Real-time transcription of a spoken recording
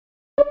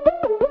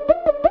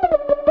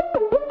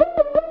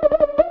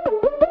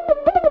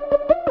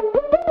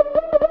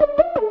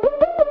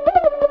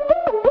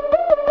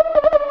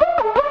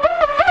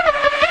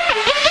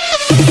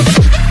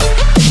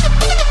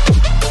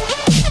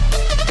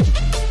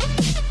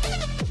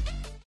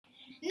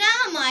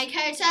Mai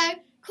koutou,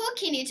 ko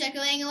Kenny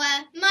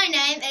Tukalingawa. My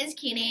name is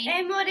Kenny.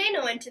 And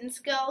Morena Winton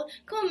School,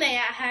 ko mea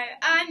ho,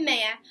 I'm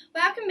Mia.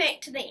 Welcome back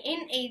to the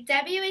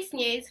NEWS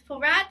News for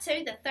right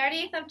to the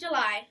 30th of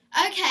July.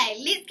 Okay,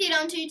 let's get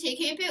on to Te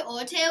Kupu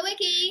o Te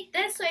Wiki.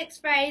 This week's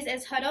phrase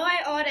is Haroi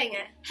o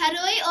Ringa.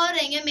 Haroi o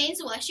Ringa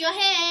means wash your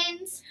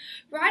hands.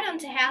 Right on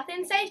to health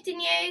and safety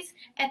news.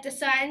 If the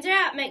signs are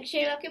out, make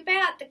sure you look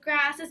about. The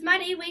grass is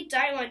muddy, we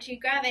don't want you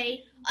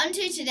grubby. On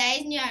to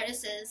today's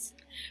notices.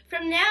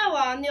 From now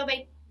on, there'll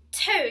be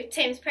 2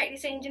 teams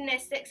practicing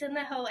gymnastics in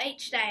the hall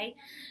each day.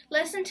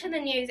 Listen to the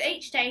news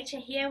each day to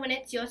hear when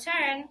it's your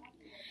turn.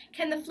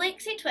 Can the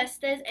Flexi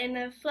Twisters and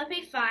the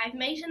Flippy 5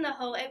 meet in the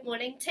hall at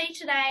morning tea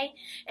today?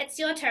 It's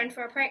your turn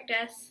for a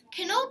practice.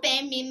 Can all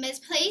band members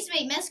please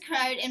meet Miss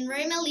Crode in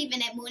room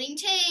 11 at morning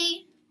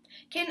tea?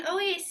 Can all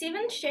Year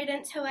 7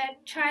 students who are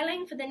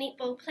trialling for the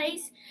netball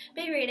please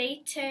be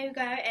ready to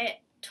go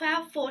at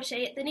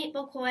 12:40 at the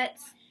netball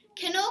courts?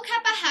 Can all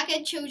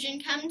Kapahaka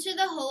children come to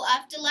the hall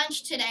after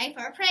lunch today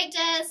for a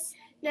practice?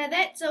 Now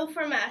that's all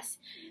from us.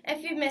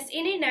 If you miss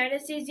any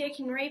notices, you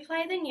can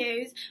replay the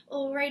news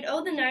or read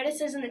all the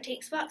notices in the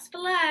text box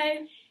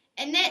below.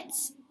 And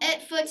that's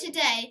it for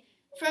today.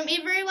 From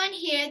everyone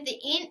here at the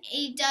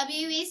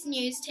NEWS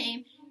News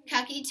team,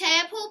 ka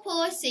kitea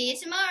pōpō, see you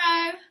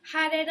tomorrow.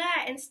 Haere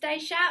rā and stay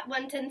sharp,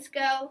 Winton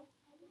School.